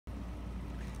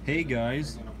Hey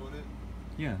guys.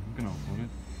 Yeah, I'm gonna upload it.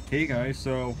 Hey guys,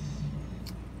 so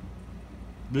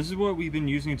this is what we've been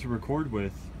using it to record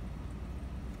with.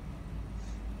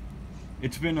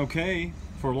 It's been okay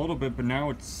for a little bit, but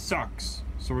now it sucks.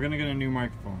 So we're gonna get a new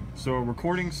microphone. So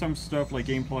recording some stuff like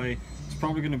gameplay, it's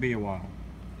probably gonna be a while.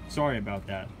 Sorry about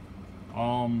that.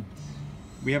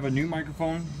 We have a new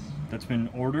microphone that's been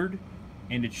ordered,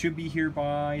 and it should be here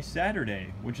by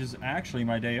Saturday, which is actually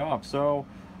my day off. So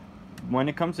when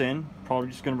it comes in, probably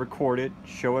just gonna record it,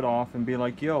 show it off, and be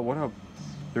like, yo, what up?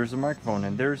 There's a microphone,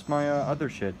 and there's my other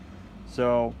shit.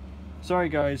 So, sorry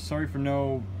guys, sorry for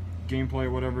no gameplay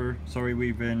or whatever. Sorry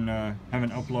we've been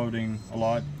haven't uploading a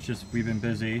lot, it's just we've been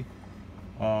busy.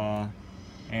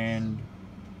 And,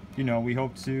 you know, we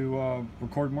hope to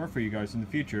record more for you guys in the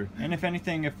future. And if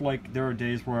anything, if like there are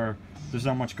days where there's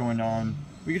not much going on,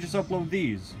 we could just upload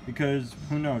these, because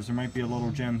who knows, there might be a little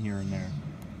gem here and there.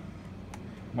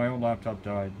 My old laptop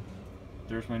died.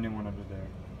 There's my new one under there.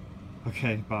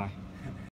 Okay, bye.